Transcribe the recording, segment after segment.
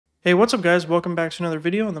Hey, what's up guys? Welcome back to another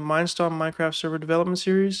video on the Minestom Minecraft server development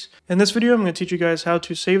series. In this video, I'm going to teach you guys how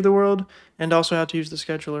to save the world and also how to use the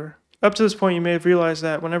scheduler. Up to this point, you may have realized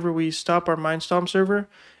that whenever we stop our Minestom server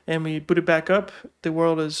and we boot it back up, the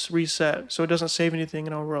world is reset, so it doesn't save anything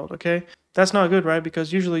in our world, okay? That's not good, right?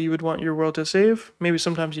 Because usually you would want your world to save. Maybe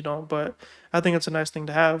sometimes you don't, but I think it's a nice thing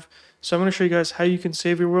to have. So I'm going to show you guys how you can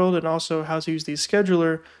save your world and also how to use the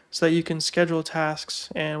scheduler so that you can schedule tasks,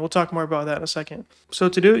 and we'll talk more about that in a second. So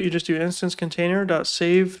to do it, you just do instance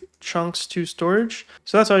container.save chunks to storage.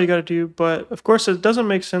 So that's all you got to do, but of course it doesn't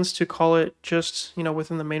make sense to call it just,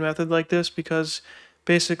 within the main method like this, because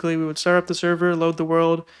basically we would start up the server, load the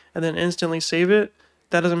world, and then instantly save it.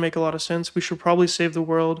 That doesn't make a lot of sense. We should probably save the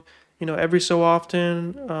world every so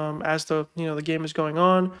often as the game is going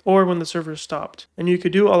on, or when the server is stopped. And you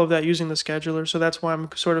could do all of that using the scheduler, so that's why I'm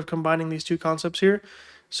sort of combining these two concepts here.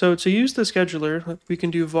 So to use the scheduler, we can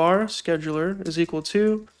do var scheduler is equal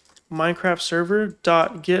to Minecraft server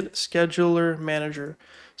dot get scheduler manager.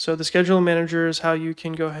 So the scheduler manager is how you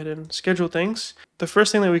can go ahead and schedule things. The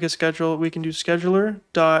first thing that we could schedule, we can do scheduler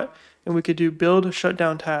dot, and we could do build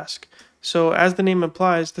shutdown task. So as the name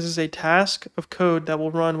implies, this is a task of code that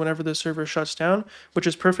will run whenever the server shuts down, which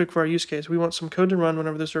is perfect for our use case. We want some code to run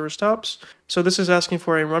whenever the server stops. So this is asking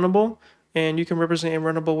for a runnable, and you can represent a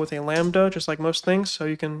runnable with a lambda, just like most things. So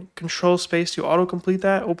you can control space to autocomplete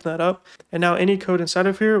that, open that up, and now any code inside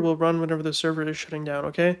of here will run whenever the server is shutting down,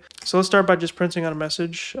 okay? So let's start by just printing out a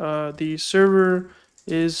message. The server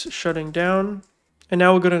is shutting down, and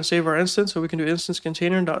now we'll go ahead and save our instance. So we can do instance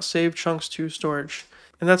container.save chunks to storage.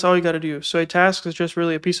 And that's all you got to do. So a task is just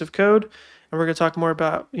really a piece of code, and we're going to talk more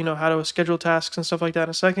about how to schedule tasks and stuff like that in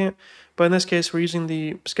a second. But in this case, we're using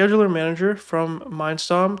the scheduler manager from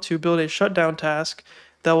Minestom to build a shutdown task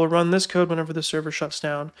that will run this code whenever the server shuts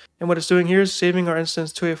down. And what it's doing here is saving our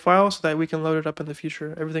instance to a file so that we can load it up in the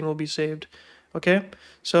future. Everything will be saved. Okay,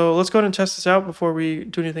 so let's go ahead and test this out before we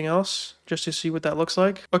do anything else, just to see what that looks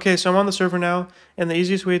like. Okay, so I'm on the server now, and the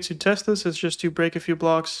easiest way to test this is just to break a few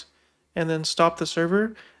blocks and then stop the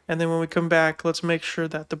server, and then when we come back, let's make sure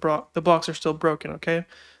that the blocks are still broken, okay?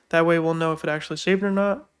 That way we'll know if it actually saved or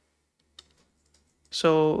not.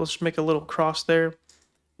 So let's make a little cross there,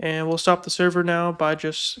 and we'll stop the server now by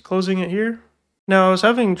just closing it here. Now I was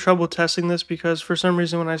having trouble testing this because for some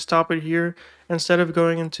reason when I stop it here, instead of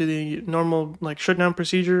going into the normal shutdown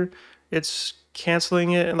procedure, it's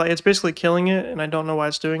canceling it, and it's basically killing it, and I don't know why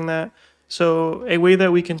it's doing that. So a way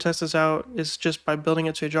that we can test this out is just by building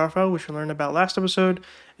it to a jar file, which we learned about last episode,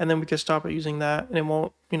 and then we can stop it using that, and it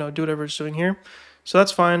won't, do whatever it's doing here. So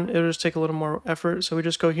that's fine. It'll just take a little more effort. So we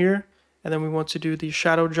just go here, and then we want to do the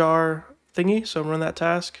shadow jar thingy. So run that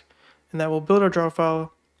task, and that will build our jar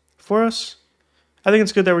file for us. I think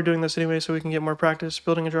it's good that we're doing this anyway, so we can get more practice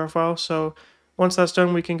building a jar file. So once that's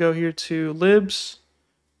done, we can go here to libs,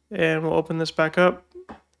 and we'll open this back up.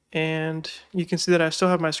 And you can see that I still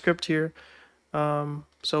have my script here,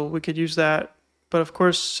 so we could use that. But of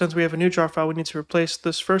course, since we have a new jar file, we need to replace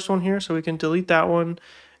this first one here, so we can delete that one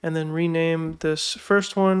and then rename this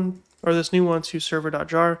first one, or this new one, to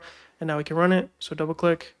server.jar, and now we can run it. So double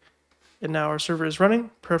click, and now our server is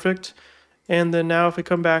running. Perfect. And then now if we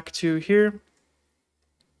come back to here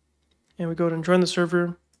and we go ahead and join the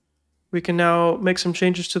server, we can now make some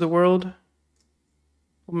changes to the world.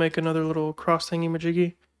 We'll make another little cross thingy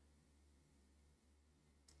majiggy.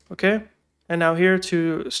 Okay, and now here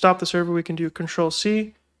to stop the server, we can do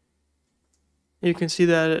Control-C. You can see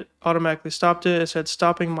that it automatically stopped it. It said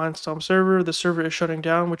stopping Minestom server. The server is shutting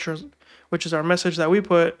down, which is our message that we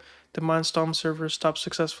put. The Minestom server stopped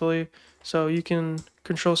successfully. So you can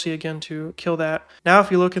Control-C again to kill that. Now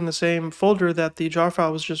if you look in the same folder that the jar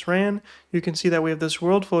file was just ran, you can see that we have this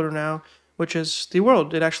world folder now, which is the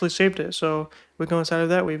world. It actually saved it. So we go inside of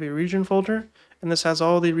that, we have a region folder. And this has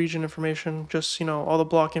all the region information, just, all the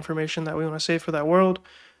block information that we want to save for that world.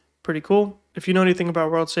 Pretty cool. If you know anything about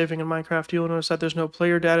world saving in Minecraft, you'll notice that there's no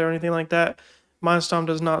player data or anything like that. Minestom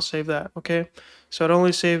does not save that, okay? So it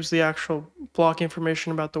only saves the actual block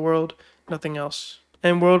information about the world, nothing else.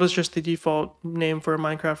 And world is just the default name for a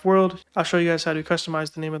Minecraft world. I'll show you guys how to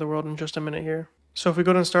customize the name of the world in just a minute here. So if we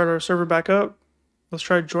go and start our server back up, let's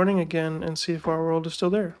try joining again and see if our world is still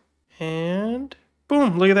there. And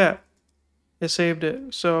boom, look at that. It saved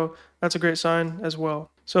it, so that's a great sign as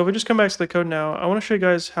well. So if we just come back to the code now, I want to show you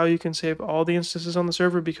guys how you can save all the instances on the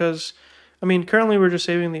server, because currently we're just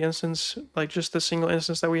saving the instance, just the single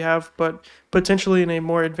instance that we have, but potentially in a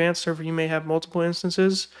more advanced server you may have multiple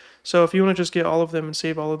instances. So if you want to just get all of them and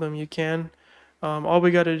save all of them, you can. All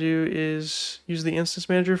we got to do is use the instance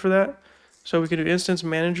manager for that. So we can do instance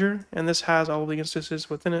manager, and this has all of the instances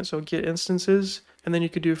within it. So get instances, and then you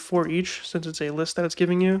could do for each since it's a list that it's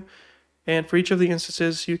giving you. And for each of the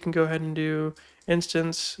instances, you can go ahead and do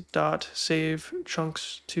instance.save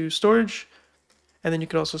chunks to storage, and then you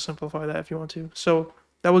could also simplify that if you want to. So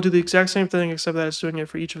that will do the exact same thing, except that it's doing it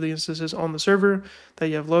for each of the instances on the server that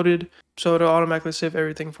you have loaded, so it'll automatically save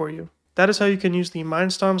everything for you. That is how you can use the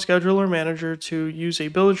Minestom Scheduler Manager to use a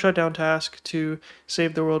build shutdown task to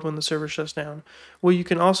save the world when the server shuts down. What you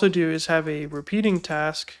can also do is have a repeating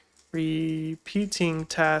task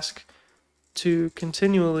to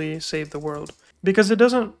continually save the world. Because it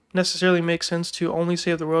doesn't necessarily make sense to only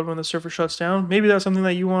save the world when the server shuts down. Maybe that's something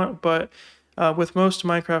that you want, but with most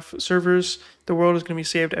Minecraft servers, the world is going to be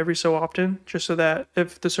saved every so often, just so that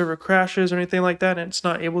if the server crashes or anything like that and it's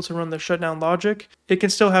not able to run the shutdown logic, it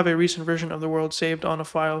can still have a recent version of the world saved on a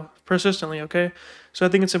file persistently, okay? So I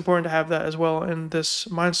think it's important to have that as well in this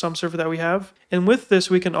Minestom server that we have. And with this,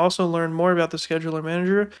 we can also learn more about the Scheduler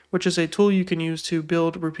Manager, which is a tool you can use to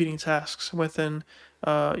build repeating tasks within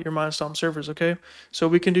your Minestom servers, okay? So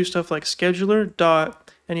we can do stuff like scheduler,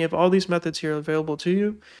 dot, and you have all these methods here available to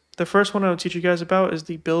you. The first one I'll teach you guys about is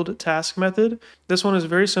the build task method. This one is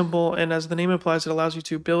very simple, and as the name implies, it allows you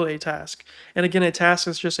to build a task. And again, a task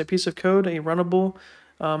is just a piece of code, a runnable,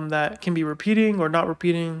 that can be repeating or not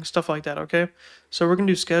repeating, stuff like that, okay? So we're going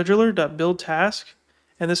to do scheduler.build task,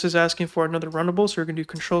 and this is asking for another runnable, so we're going to do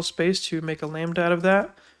control space to make a lambda out of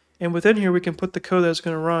that. And within here, we can put the code that's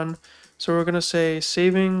going to run. So we're going to say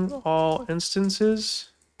saving all instances, ...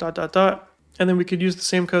 And then we could use the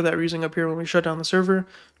same code that we're using up here when we shut down the server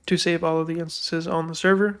to save all of the instances on the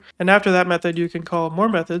server. And after that method, you can call more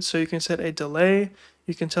methods. So you can set a delay.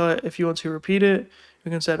 You can tell it if you want to repeat it.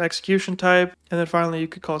 You can set execution type. And then finally, you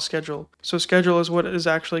could call schedule. So schedule is what is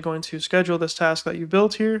actually going to schedule this task that you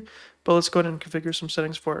built here. But let's go ahead and configure some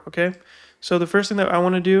settings for it, okay? So the first thing that I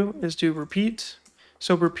want to do is do repeat.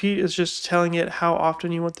 So repeat is just telling it how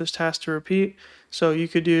often you want this task to repeat. So you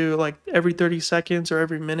could do like every 30 seconds or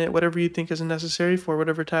every minute, whatever you think is necessary for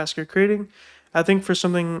whatever task you're creating. I think for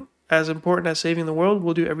something as important as saving the world,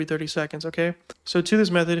 we'll do every 30 seconds, okay? So to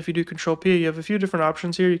this method, if you do Control P, you have a few different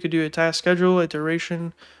options here. You could do a task schedule, a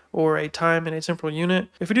duration, or a time in a temporal unit.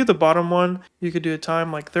 If we do the bottom one, you could do a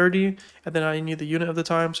time like 30, and then I need the unit of the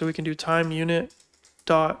time, so we can do time unit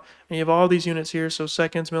dot, and you have all these units here, so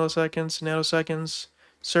seconds, milliseconds, nanoseconds,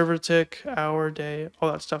 server tick, hour, day,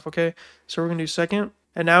 all that stuff, okay? So we're gonna do second,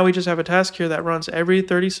 and now we just have a task here that runs every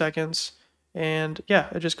 30 seconds, and yeah,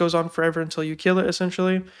 it just goes on forever until you kill it,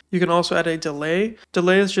 essentially. You can also add a delay.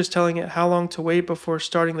 Delay is just telling it how long to wait before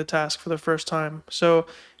starting the task for the first time. So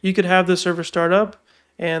you could have the server start up,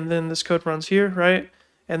 and then this code runs here, right?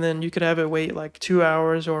 And then you could have it wait like 2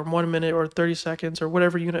 hours or 1 minute or 30 seconds or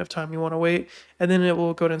whatever unit of time you want to wait. And then it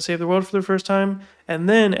will go ahead and save the world for the first time. And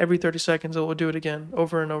then every 30 seconds, it will do it again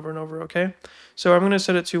over and over and over, okay? So I'm going to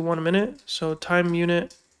set it to 1 minute. So time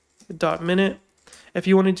unit dot minute. If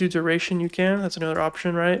you want to do duration, you can. That's another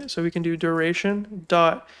option, right? So we can do duration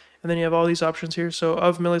dot, and then you have all these options here. So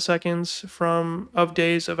of milliseconds, from, of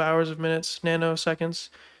days, of hours, of minutes, nanoseconds.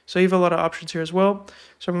 So you have a lot of options here as well.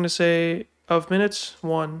 So I'm going to say of minutes,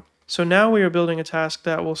 1. So now we are building a task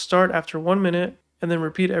that will start after 1 minute and then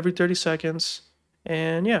repeat every 30 seconds.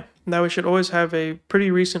 And yeah, now we should always have a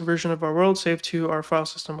pretty recent version of our world saved to our file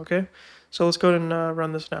system, okay? So let's go ahead and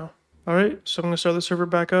run this now. All right, so I'm going to start the server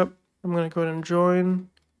back up. I'm going to go ahead and join.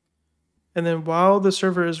 And then while the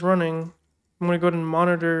server is running, I'm going to go ahead and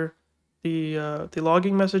monitor the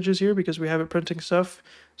logging messages here because we have it printing stuff.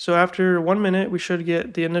 So after 1 minute, we should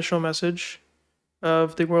get the initial message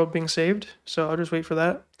of the world being saved. So I'll just wait for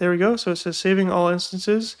that. There we go. So it says saving all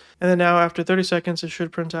instances. And then now after 30 seconds, it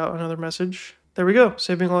should print out another message. There we go.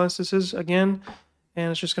 Saving all instances again.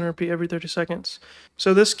 And it's just going to repeat every 30 seconds.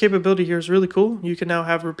 So this capability here is really cool. You can now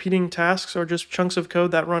have repeating tasks or just chunks of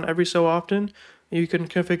code that run every so often. You can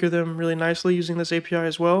configure them really nicely using this API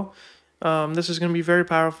as well. This is going to be very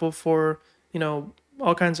powerful for, you know,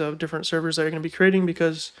 all kinds of different servers that you're going to be creating,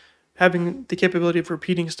 because having the capability of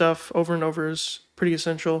repeating stuff over and over is pretty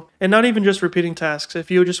essential. And not even just repeating tasks. If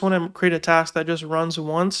you just want to create a task that just runs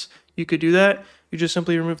once, you could do that. You just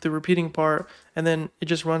simply remove the repeating part, and then it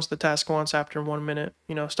just runs the task once after 1 minute.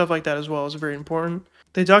 You know, stuff like that as well is very important.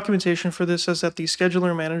 The documentation for this says that the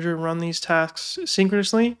scheduler manager run these tasks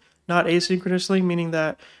synchronously, not asynchronously, meaning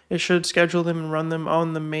that it should schedule them and run them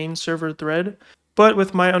on the main server thread. But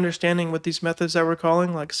with my understanding with these methods that we're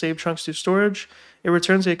calling, like save chunks to storage, it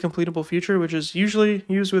returns a completable feature, which is usually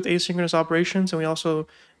used with asynchronous operations. And we also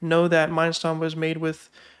know that Minestom was made with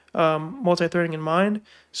multi-threading in mind.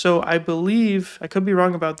 So I believe, I could be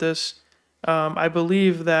wrong about this, I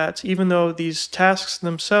believe that even though these tasks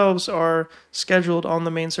themselves are scheduled on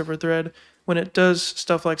the main server thread, when it does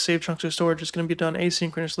stuff like save chunks or storage, it's going to be done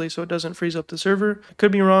asynchronously so it doesn't freeze up the server. I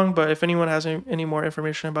could be wrong, but if anyone has any more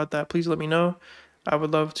information about that, please let me know. I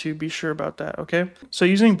would love to be sure about that, okay? So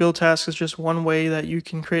using build tasks is just one way that you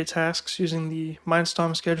can create tasks using the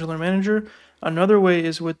Minestom Scheduler Manager. Another way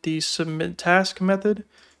is with the submit task method.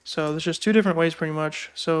 So there's just two different ways pretty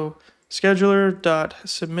much. So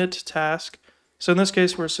scheduler.submit task. So in this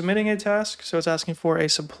case, we're submitting a task. So it's asking for a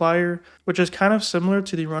supplier, which is kind of similar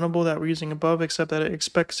to the runnable that we're using above, except that it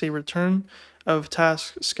expects a return of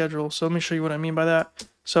task schedule. So let me show you what I mean by that.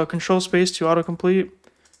 So control space to autocomplete,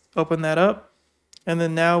 open that up. And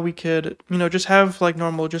then now we could, just have like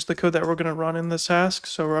normal, just the code that we're going to run in this task.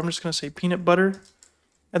 So I'm just going to say peanut butter.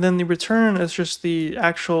 And then the return is just the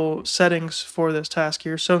actual settings for this task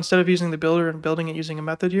here. So instead of using the builder and building it using a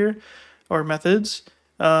method here, or methods,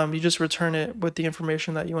 you just return it with the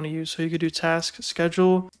information that you want to use. So you could do task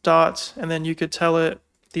schedule dot, and then you could tell it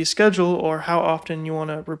the schedule or how often you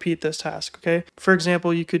want to repeat this task, okay? For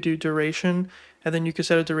example, you could do duration, and then you could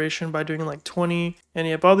set a duration by doing like 20, and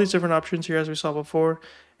you have all these different options here as we saw before.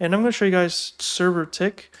 And I'm going to show you guys server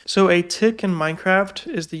tick. So a tick in Minecraft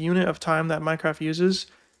is the unit of time that Minecraft uses.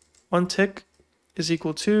 1 tick is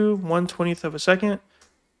equal to 1/20th of a second,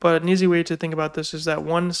 but an easy way to think about this is that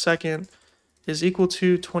 1 second is equal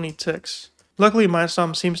to 20 ticks. Luckily,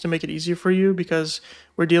 Minestom seems to make it easier for you because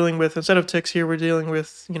we're dealing with, instead of ticks here, we're dealing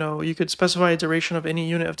with, you could specify a duration of any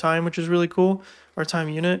unit of time, which is really cool, or time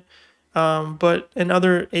unit. But in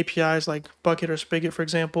other APIs like Bucket or Spigot, for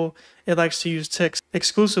example, it likes to use ticks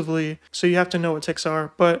exclusively, so you have to know what ticks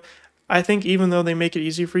are. But I think even though they make it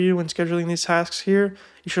easy for you when scheduling these tasks here,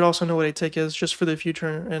 you should also know what a tick is just for the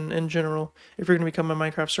future and in general if you're going to become a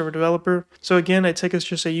Minecraft server developer. So again, a tick is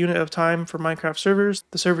just a unit of time for Minecraft servers.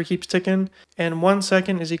 The server keeps ticking, and 1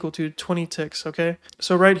 second is equal to 20 ticks, okay?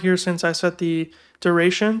 So right here, since I set the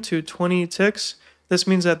duration to 20 ticks, this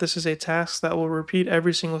means that this is a task that will repeat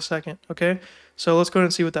every single second, okay? So let's go ahead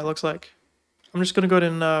and see what that looks like. I'm just going to go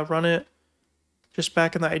ahead and run it just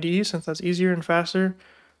back in the IDE since that's easier and faster.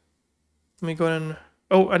 Let me go ahead and,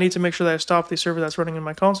 I need to make sure that I stop the server that's running in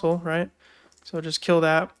my console, right? So just kill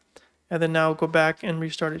that. And then now go back and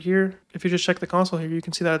restart it here. If you just check the console here, you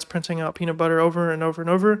can see that it's printing out peanut butter over and over and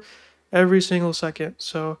over every single second.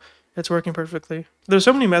 So it's working perfectly. There's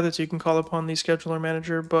so many methods you can call upon the scheduler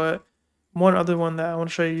manager, but one other one that I want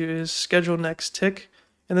to show you is schedule next tick.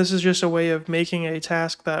 And this is just a way of making a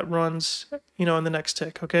task that runs, in the next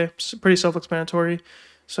tick, okay? It's pretty self-explanatory.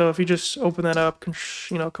 So if you just open that up,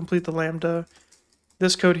 complete the Lambda,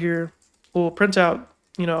 this code here will print out,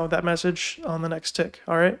 that message on the next tick,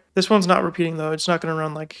 all right? This one's not repeating though. It's not going to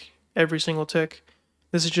run like every single tick.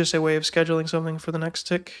 This is just a way of scheduling something for the next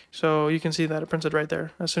tick. So you can see that it printed right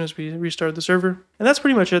there as soon as we restarted the server. And that's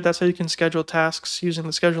pretty much it. That's how you can schedule tasks using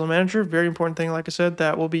the scheduler manager. Very important thing, like I said,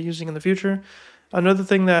 that we'll be using in the future. Another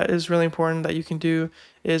thing that is really important that you can do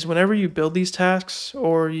is whenever you build these tasks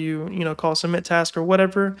or you call submit task or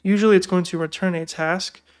whatever, usually it's going to return a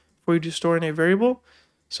task for you to store in a variable.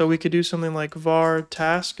 So we could do something like var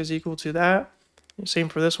task is equal to that. Same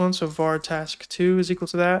for this one. So var task2 is equal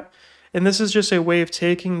to that. And this is just a way of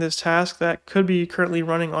taking this task that could be currently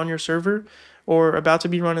running on your server or about to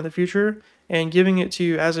be run in the future and giving it to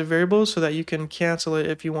you as a variable so that you can cancel it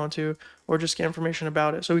if you want to, or just get information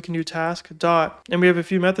about it. So we can do task dot, and we have a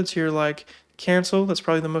few methods here like cancel. That's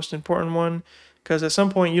probably the most important one because at some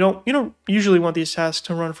point you don't usually want these tasks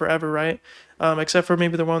to run forever, right? Except for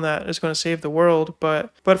maybe the one that is going to save the world,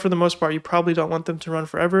 but for the most part you probably don't want them to run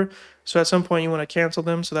forever. So at some point you want to cancel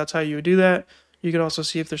them. So that's how you would do that. You can also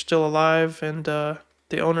see if they're still alive and the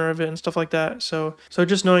owner of it and stuff like that. So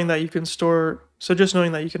just knowing that you can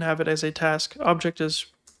have it as a task object is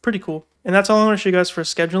pretty cool. And that's all I want to show you guys for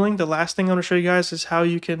scheduling. The last thing I want to show you guys is how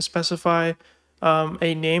you can specify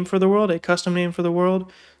a name for the world, a custom name for the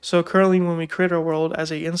world. So currently when we create our world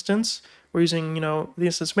as a instance, we're using, the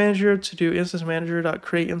instance manager to do instance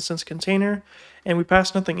manager.create instance container, and we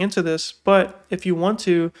pass nothing into this. But if you want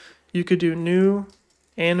to, you could do new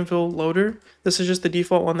anvil loader. This is just the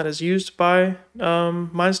default one that is used by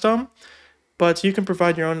Minestom, but you can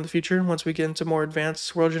provide your own in the future. Once we get into more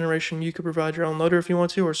advanced world generation, you could provide your own loader if you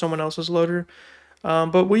want to, or someone else's loader.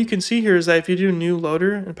 But what you can see here is that if you do new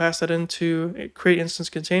loader and pass that into a create instance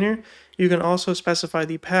container, you can also specify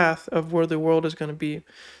the path of where the world is going to be.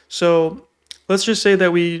 So let's just say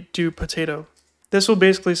that we do potato. This will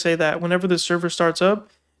basically say that whenever the server starts up,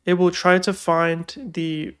 it will try to find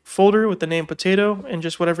the folder with the name potato and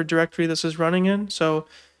just whatever directory this is running in. So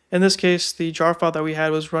in this case, the jar file that we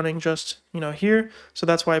had was running just, here. So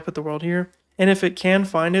that's why I put the world here. And if it can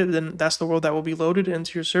find it, then that's the world that will be loaded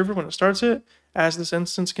into your server when it starts it as this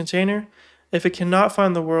instance container. If it cannot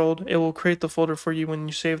find the world, it will create the folder for you when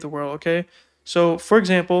you save the world, okay? So, for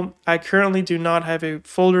example, I currently do not have a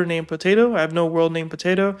folder named potato. I have no world named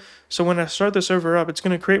potato. So when I start the server up, it's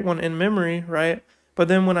going to create one in memory, right? But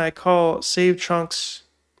then when I call save chunks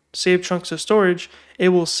to storage, it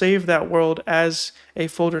will save that world as a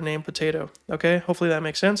folder named potato. Okay, hopefully that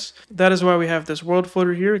makes sense. That is why we have this world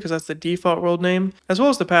folder here, because that's the default world name, as well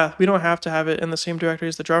as the path. We don't have to have it in the same directory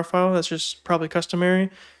as the jar file. That's just probably customary.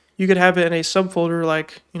 You could have it in a subfolder,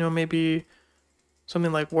 like, you know, maybe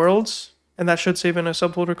something like worlds, and that should save in a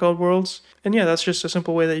subfolder called worlds. And yeah, that's just a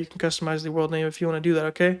simple way that you can customize the world name if you want to do that,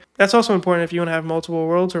 okay? That's also important if you want to have multiple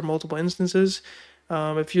worlds or multiple instances.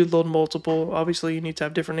 If you load multiple, obviously you need to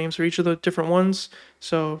have different names for each of the different ones,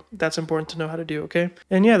 so that's important to know how to do, okay?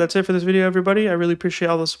 And yeah, that's it for this video, everybody. I really appreciate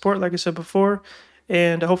all the support, like I said before,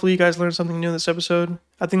 and hopefully you guys learned something new in this episode.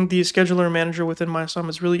 I think the scheduler manager within Minestom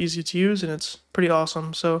is really easy to use, and it's pretty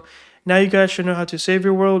awesome. So now you guys should know how to save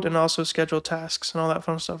your world and also schedule tasks and all that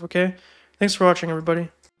fun stuff, okay? Thanks for watching,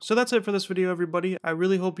 everybody. So that's it for this video, everybody. I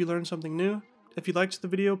really hope you learned something new. If you liked the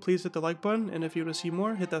video, please hit the like button, and if you want to see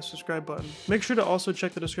more, hit that subscribe button. Make sure to also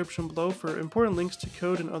check the description below for important links to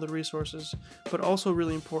code and other resources, but also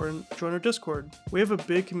really important, join our Discord. We have a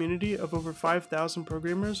big community of over 5,000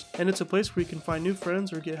 programmers, and it's a place where you can find new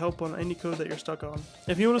friends or get help on any code that you're stuck on.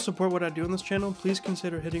 If you want to support what I do on this channel, please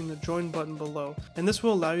consider hitting the join button below, and this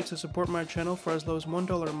will allow you to support my channel for as low as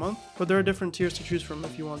 $1 a month, but there are different tiers to choose from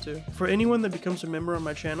if you want to. For anyone that becomes a member on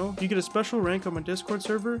my channel, you get a special rank on my Discord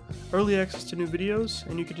server, early access to new videos,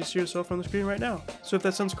 and you can just see yourself on the screen right now. So if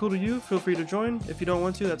that sounds cool to you, feel free to join. If you don't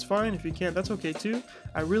want to, that's fine. If you can't, that's okay too.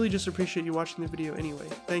 I really just appreciate you watching the video anyway.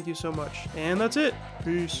 Thank you so much. And that's it.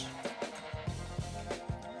 Peace.